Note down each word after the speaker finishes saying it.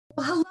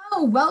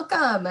Hello,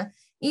 welcome.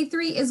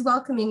 E3 is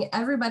welcoming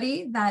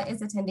everybody that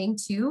is attending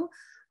to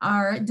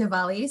our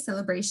Diwali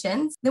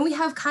celebrations. Then we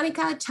have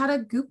Kanika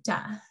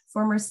Chadda-Gupta,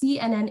 former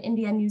CNN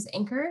India news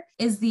anchor,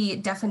 is the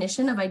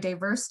definition of a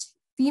diverse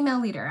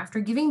female leader. After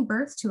giving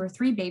birth to her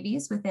 3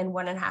 babies within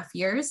 1.5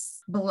 years,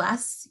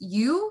 bless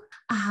you,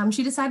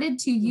 she decided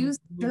to use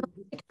her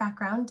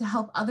background to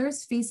help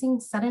others facing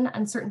sudden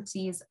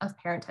uncertainties of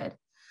parenthood.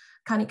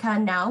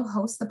 Kanika now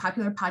hosts the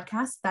popular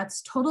podcast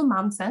That's Total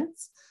Mom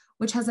Sense,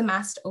 which has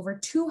amassed over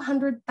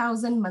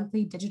 200,000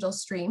 monthly digital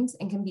streams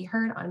and can be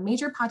heard on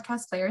major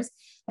podcast players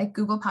like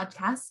Google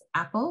Podcasts,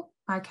 Apple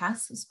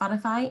Podcasts,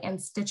 Spotify, and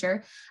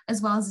Stitcher,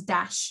 as well as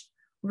Dash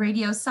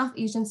Radio's South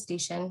Asian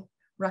station,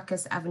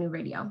 Ruckus Avenue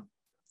Radio.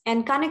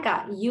 And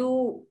Kanika,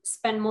 you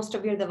spend most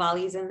of your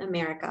Diwalis in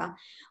America.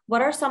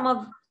 What are some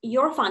of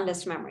your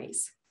fondest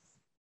memories?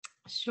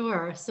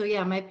 Sure. So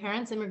yeah, my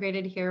parents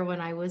immigrated here when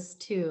I was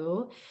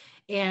 2.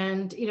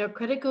 And,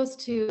 credit goes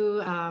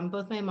to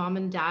both my mom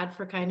and dad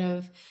for kind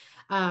of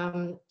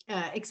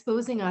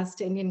exposing us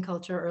to Indian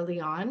culture early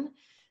on.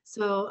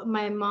 So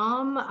my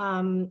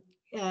mom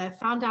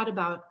found out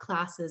about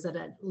classes at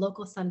a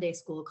local Sunday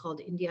school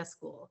called India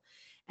School.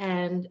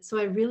 And so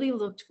I really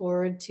looked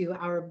forward to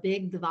our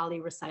big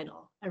Diwali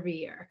recital every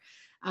year.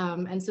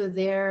 And so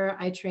there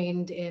I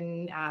trained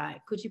in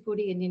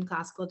Kuchipudi, Indian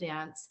classical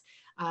dance,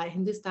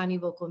 Hindustani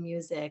vocal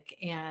music,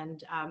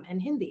 and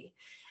Hindi.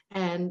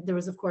 And there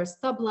was, of course,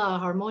 tabla,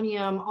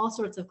 harmonium, all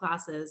sorts of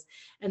classes.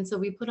 And so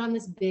we put on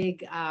this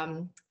big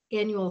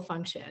annual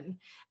function.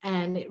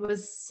 And it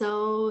was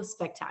so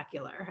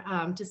spectacular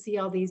to see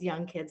all these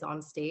young kids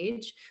on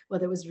stage,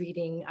 whether it was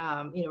reading,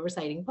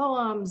 reciting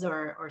poems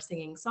or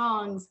singing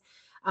songs.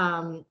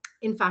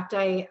 In fact,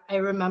 I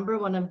remember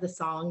one of the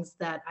songs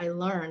that I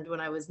learned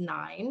when I was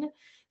 9.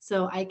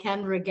 So I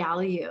can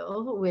regale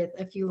you with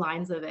a few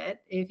lines of it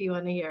if you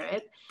want to hear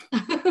it.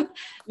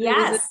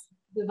 Yes.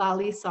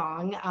 Diwali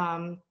song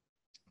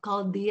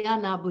called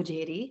Diya Na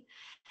Bujheri,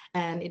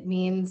 and it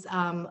means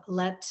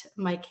let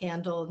my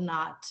candle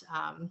not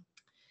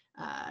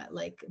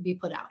be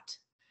put out.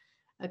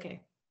 Okay.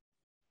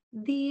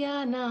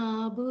 Diya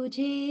na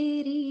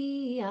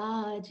bujheri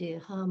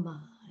aaj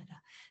hamara,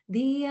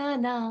 diya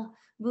na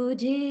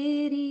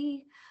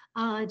bujheri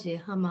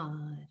aaj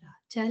hamara,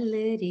 chal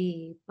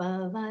ri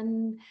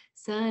pavan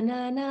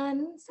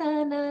sananan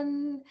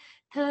sanan,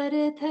 thar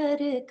thar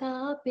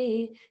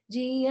kaape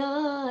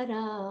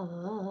jiyara,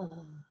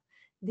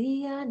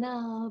 diya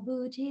na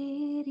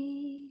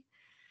bujheri.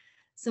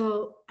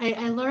 So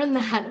I learned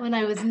that when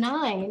I was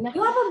 9.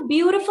 You have a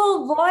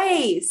beautiful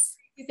voice.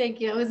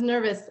 Thank you. I was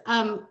nervous,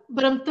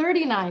 but I'm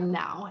 39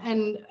 now.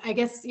 And I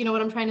guess,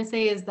 what I'm trying to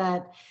say is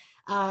that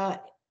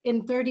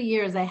in 30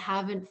 years, I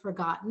haven't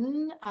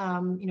forgotten,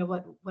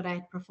 what I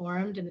had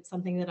performed. And it's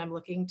something that I'm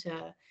looking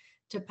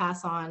to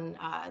pass on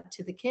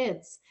to the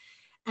kids.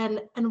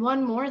 And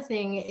one more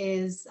thing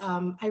is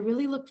I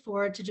really looked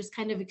forward to just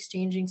kind of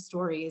exchanging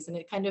stories, and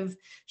it kind of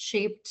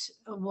shaped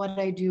what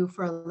I do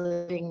for a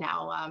living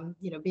now,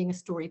 being a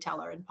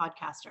storyteller and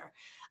podcaster.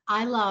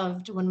 I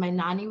loved when my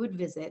nanny would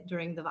visit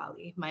during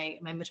Diwali, my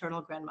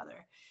maternal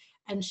grandmother,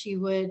 and she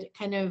would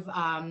kind of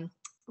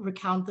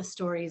recount the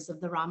stories of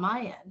the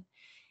Ramayana.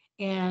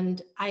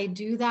 And I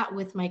do that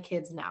with my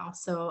kids now.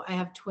 So I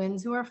have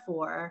twins who are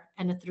 4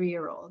 and a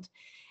 3-year-old.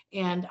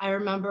 And I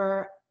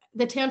remember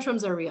the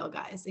tantrums are real,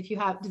 guys.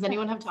 Does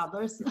anyone have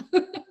toddlers?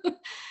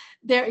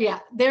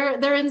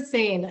 They're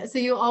insane. So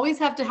you always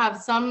have to have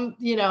some,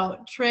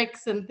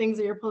 tricks and things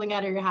that you're pulling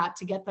out of your hat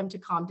to get them to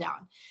calm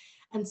down.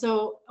 And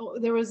so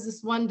there was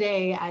this one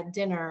day at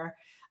dinner,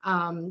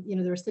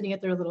 they were sitting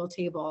at their little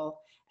table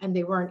and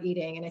they weren't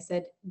eating. And I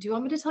said, do you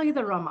want me to tell you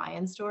the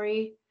Ramayana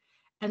story?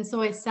 And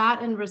so I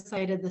sat and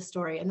recited the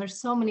story, and there's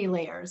so many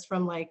layers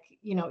from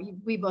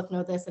we both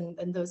know this,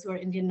 and those who are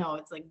Indian know,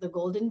 it's like the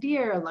golden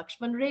deer,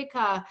 Lakshman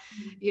Rekha,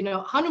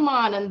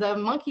 Hanuman and the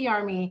monkey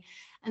army.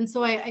 And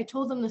so I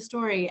told them the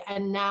story,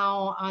 and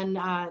now on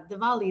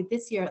Diwali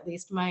this year, at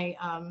least, my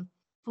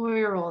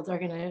 4-year-olds are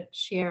going to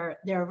share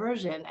their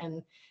version.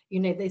 And,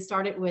 they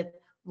started with,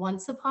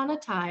 once upon a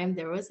time,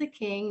 there was a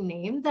king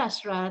named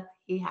Dashrath.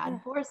 He had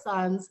 4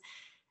 sons,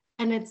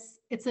 and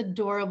it's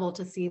adorable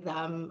to see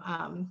them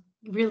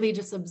really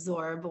just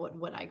absorb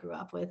what I grew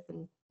up with,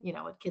 and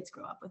what kids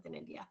grow up with in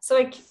India. So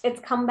it's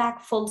come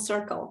back full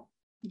circle.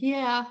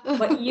 Yeah.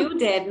 What you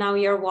did, now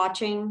you're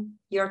watching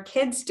your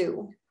kids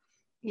do.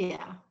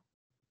 Yeah.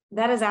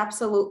 That is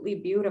absolutely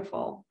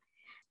beautiful.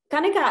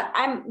 Kanika,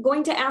 I'm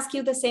going to ask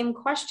you the same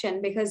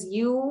question because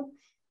you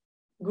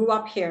grew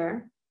up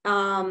here,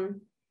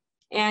 and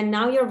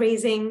now you're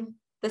raising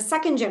the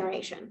 2nd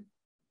generation.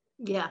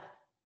 Yeah.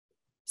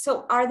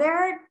 So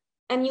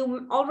and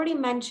you already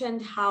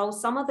mentioned how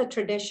some of the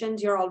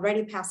traditions you're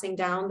already passing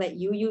down, that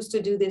you used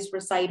to do this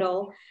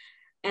recital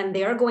and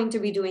they're going to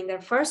be doing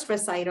their first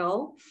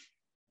recital.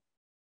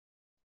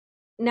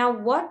 Now,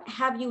 what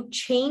have you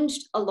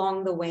changed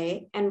along the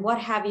way, and what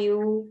have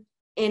you,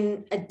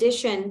 in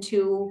addition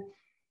to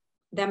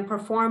them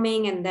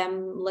performing and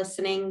them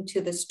listening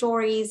to the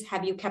stories,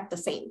 have you kept the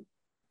same?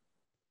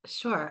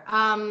 Sure.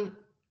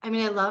 I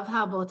mean, I love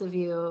how both of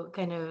you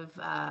kind of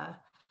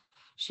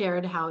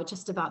shared how it's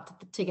just about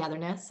the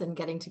togetherness and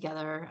getting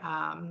together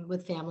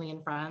with family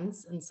and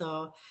friends. And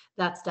so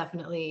that's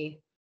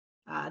definitely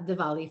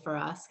Diwali for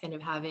us, kind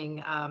of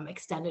having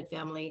extended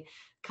family,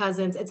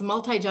 cousins. It's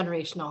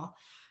multi-generational,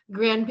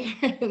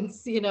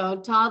 grandparents,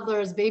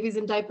 toddlers, babies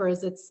in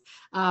diapers. It's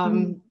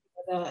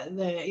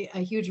a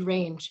huge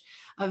range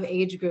of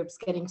age groups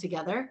getting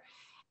together.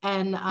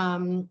 And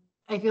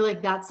I feel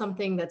like that's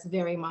something that's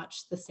very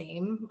much the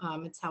same.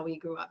 It's how we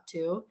grew up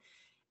too.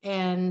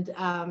 And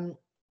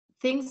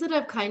things that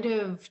have kind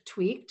of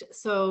tweaked.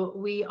 So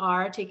we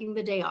are taking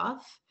the day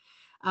off.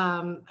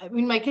 I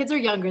mean, my kids are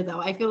younger though.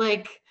 I feel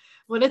like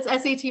when it's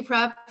SAT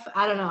prep,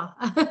 I don't know.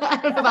 I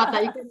don't know about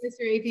that. You can miss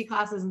your AP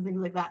classes and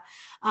things like that.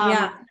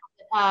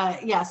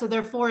 Yeah. So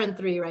they're 4 and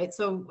 3, right?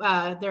 So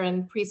they're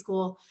in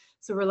preschool.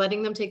 So we're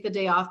letting them take the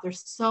day off. They're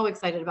so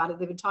excited about it.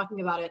 They've been talking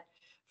about it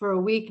for a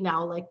week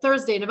now, like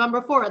Thursday,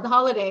 November 4th, the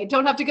holiday,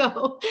 don't have to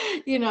go,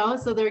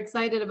 so they're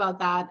excited about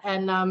that.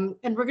 And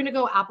we're going to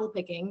go apple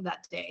picking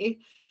that day.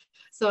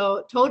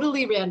 So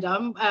totally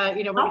random,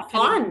 we're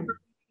fun.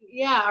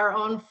 Our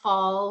own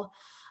fall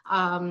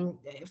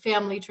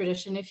family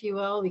tradition, if you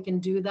will. We can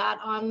do that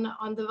on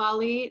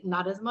Diwali,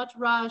 not as much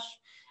rush.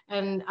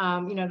 And,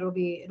 it'll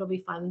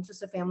be fun,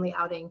 just a family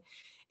outing.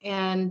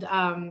 And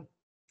I'm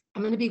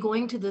going to be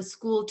going to the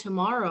school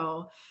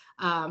tomorrow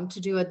to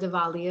do a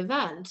Diwali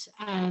event.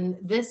 And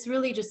this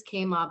really just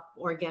came up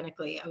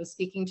organically. I was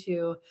speaking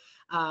to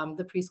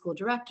the preschool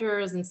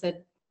directors and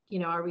said,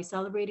 are we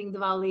celebrating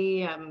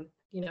Diwali?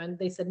 And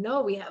they said,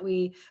 no,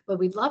 but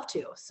we'd love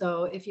to.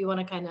 So if you want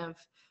to kind of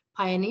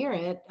pioneer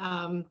it,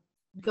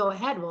 go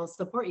ahead, we'll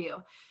support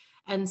you.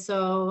 And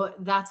so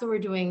that's what we're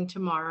doing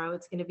tomorrow.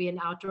 It's going to be an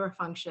outdoor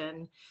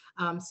function.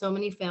 So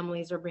many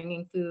families are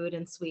bringing food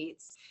and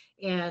sweets.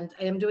 And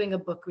I am doing a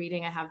book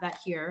reading. I have that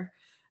here.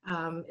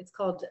 It's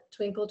called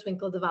Twinkle,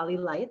 Twinkle Diwali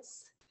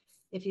Lights,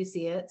 if you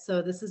see it.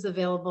 So this is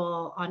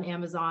available on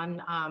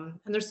Amazon. And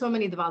there's so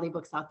many Diwali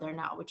books out there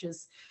now, which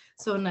is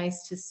so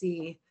nice to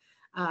see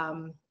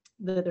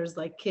that there's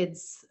like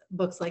kids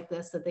books like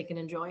this that they can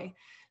enjoy.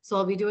 So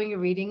I'll be doing a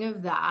reading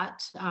of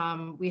that.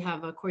 We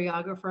have a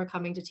choreographer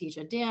coming to teach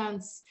a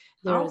dance.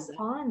 There's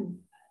fun.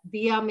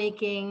 Diya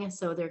making.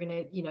 So they're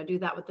going to, do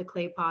that with the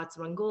clay pots,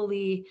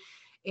 rangoli.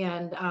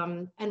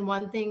 And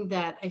one thing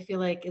that I feel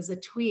like is a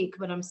tweak,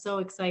 but I'm so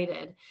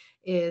excited,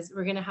 is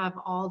we're going to have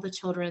all the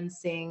children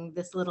sing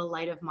This Little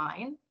Light of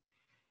Mine,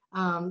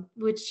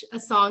 which a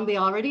song they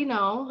already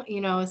know,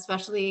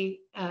 especially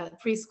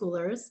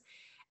preschoolers.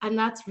 And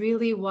that's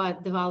really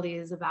what Diwali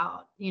is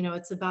about.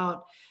 It's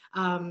about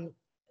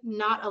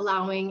not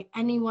allowing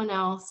anyone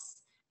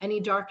else, any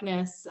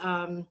darkness,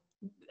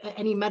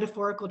 any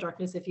metaphorical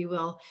darkness, if you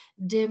will,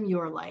 dim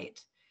your light.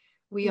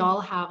 We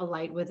all have a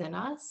light within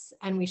us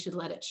and we should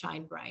let it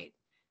shine bright.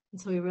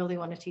 And so we really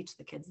want to teach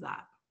the kids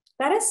that.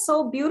 That is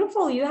so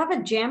beautiful. You have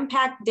a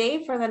jam-packed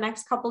day for the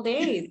next couple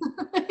days.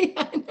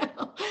 Yeah,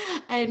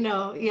 I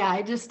know. Yeah,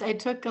 I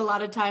took a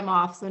lot of time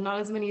off. So not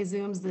as many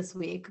Zooms this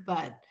week,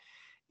 but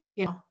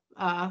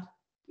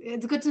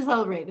it's good to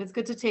celebrate. It's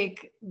good to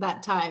take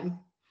that time.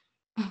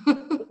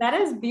 That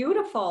is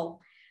beautiful.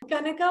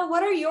 Kanika,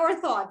 what are your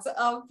thoughts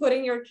of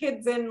putting your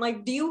kids in?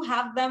 Like, do you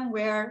have them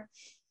wear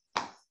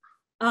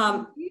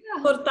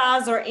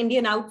kurtas or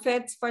Indian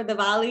outfits for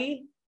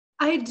Diwali?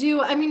 I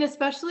do. I mean,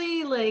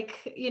 especially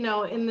like,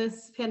 in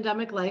this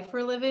pandemic life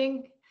we're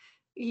living.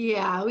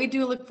 Yeah, we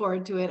do look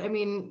forward to it. I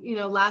mean,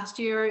 last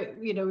year,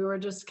 we were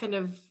just kind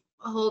of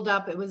holed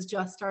up. It was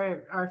just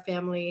our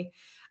family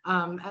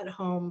at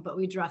home, but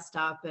we dressed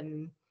up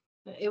and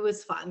it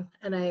was fun.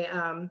 And I,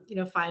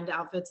 find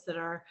outfits that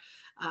are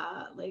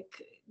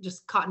like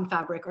just cotton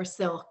fabric or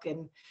silk.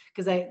 And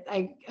because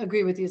I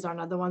agree with you,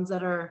 Zarna, the ones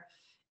that are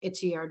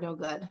itchy are no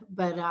good.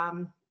 But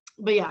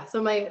yeah,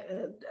 so my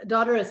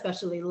daughter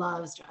especially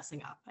loves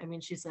dressing up. I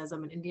mean, she says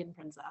I'm an Indian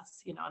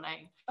princess, and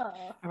I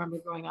remember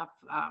growing up,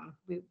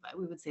 we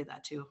would say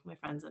that too, my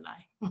friends and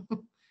I.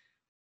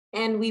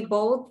 And we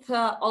both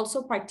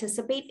also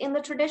participate in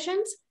the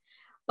traditions.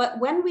 But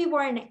when we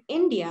were in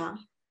India,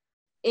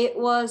 it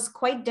was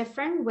quite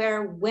different,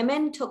 where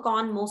women took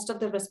on most of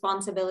the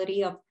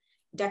responsibility of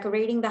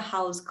decorating the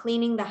house,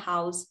 cleaning the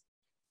house,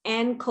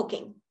 and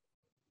cooking.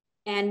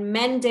 And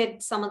men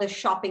did some of the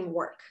shopping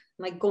work,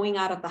 like going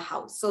out of the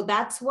house. So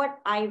that's what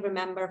I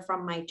remember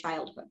from my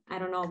childhood. I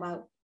don't know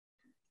about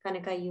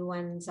Kanika, you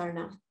and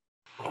Zarna.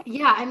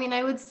 Yeah, I mean,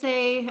 I would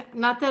say,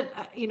 not that,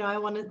 I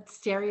want to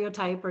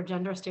stereotype or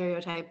gender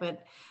stereotype,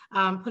 but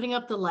putting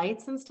up the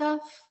lights and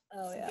stuff.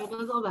 Oh yeah,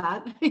 does all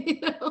that,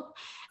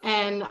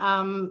 and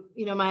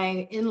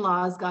my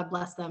in-laws, God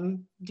bless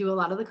them, do a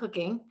lot of the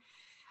cooking,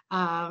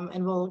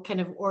 and we'll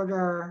kind of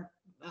order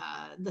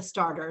the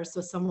starters.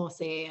 So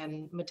samosa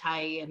and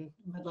mithai and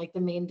like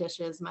the main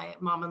dishes, my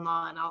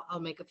mom-in-law, and I'll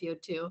make a few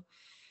too.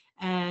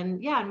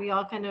 And yeah, and we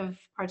all kind of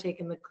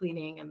partake in the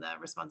cleaning and the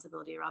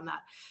responsibility around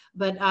that.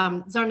 But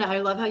Zarna, I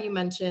love how you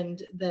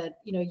mentioned that,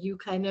 you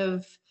kind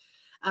of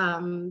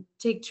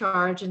take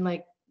charge and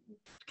like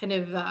kind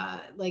of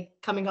like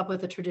coming up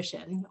with a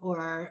tradition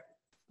or,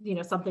 you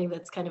know, something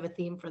that's kind of a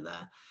theme for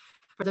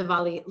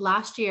Diwali.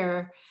 Last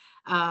year,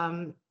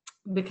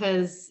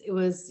 because it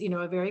was, you know,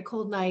 a very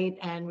cold night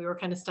and we were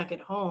kind of stuck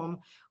at home,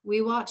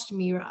 we watched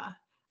Mira.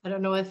 I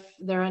don't know if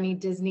there are any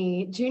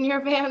Disney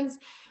Junior fans,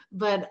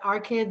 but our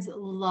kids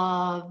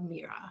love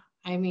Mira.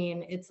 I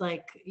mean, it's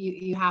like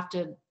you have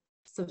to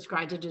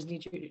subscribe to Disney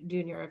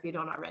Junior if you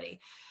don't already.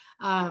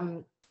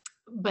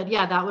 But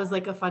yeah, that was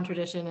like a fun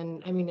tradition.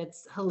 And I mean,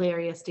 it's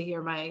hilarious to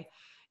hear my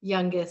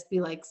youngest be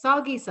like,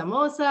 soggy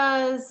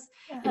samosas,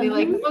 and he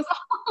like knows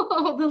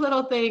all the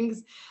little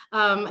things.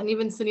 And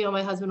even Sunil,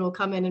 my husband, will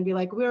come in and be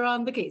like, we're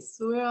on the case.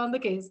 And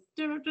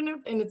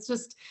it's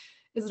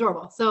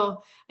adorable.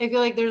 So I feel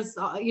like there's,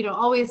 you know,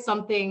 always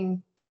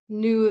something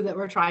new that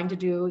we're trying to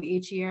do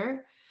each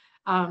year.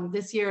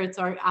 This year it's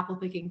our apple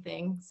picking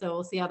thing. So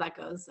we'll see how that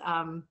goes.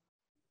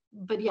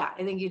 But yeah,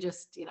 I think you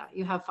just, you know,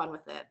 you have fun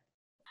with it.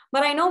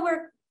 But I know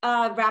we're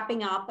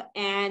wrapping up,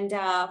 and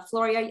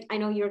Floria, I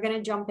know you're going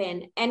to jump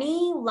in.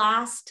 Any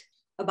last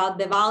about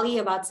Diwali,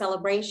 about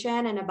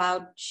celebration, and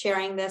about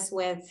sharing this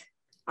with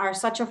our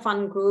such a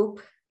fun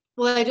group?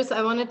 Well,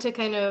 I wanted to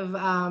kind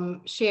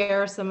of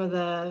share some of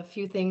the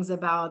few things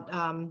about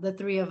the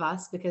three of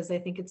us, because I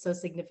think it's so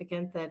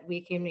significant that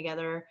we came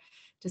together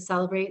to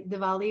celebrate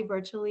Diwali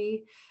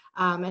virtually,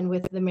 and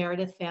with the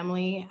Meredith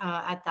family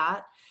at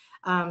that.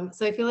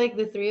 So I feel like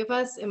the three of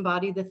us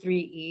embody the 3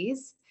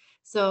 E's.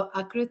 So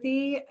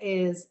Akruti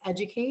is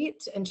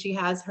educate, and she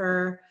has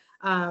her,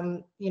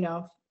 you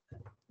know,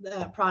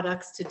 the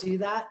products to do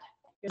that.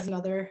 Here's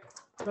another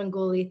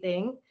Rangoli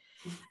thing.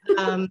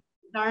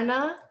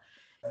 Zarna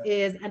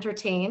is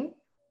entertain,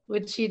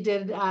 which she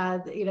did,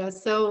 you know,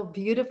 so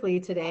beautifully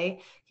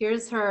today.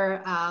 Here's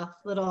her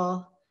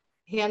little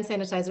hand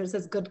sanitizer. It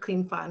says "Good,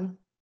 Clean, Fun."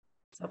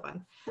 So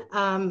fun.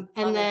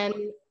 And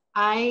then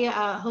I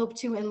hope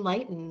to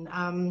enlighten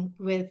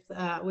with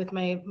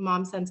my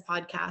Mom Sense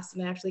podcast,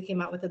 and I actually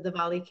came out with a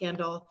Diwali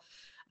candle.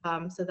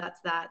 So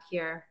that's that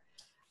here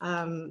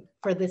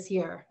for this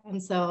year.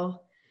 And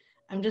so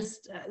I'm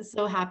just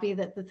so happy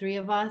that the three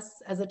of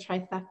us as a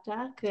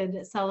trifecta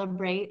could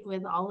celebrate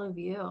with all of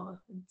you.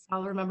 So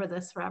I'll remember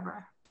this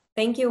forever.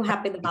 Thank you.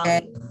 Happy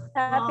Diwali.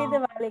 Happy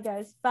Diwali,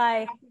 guys.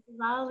 Bye. Happy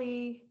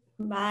Diwali.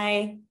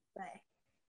 Bye.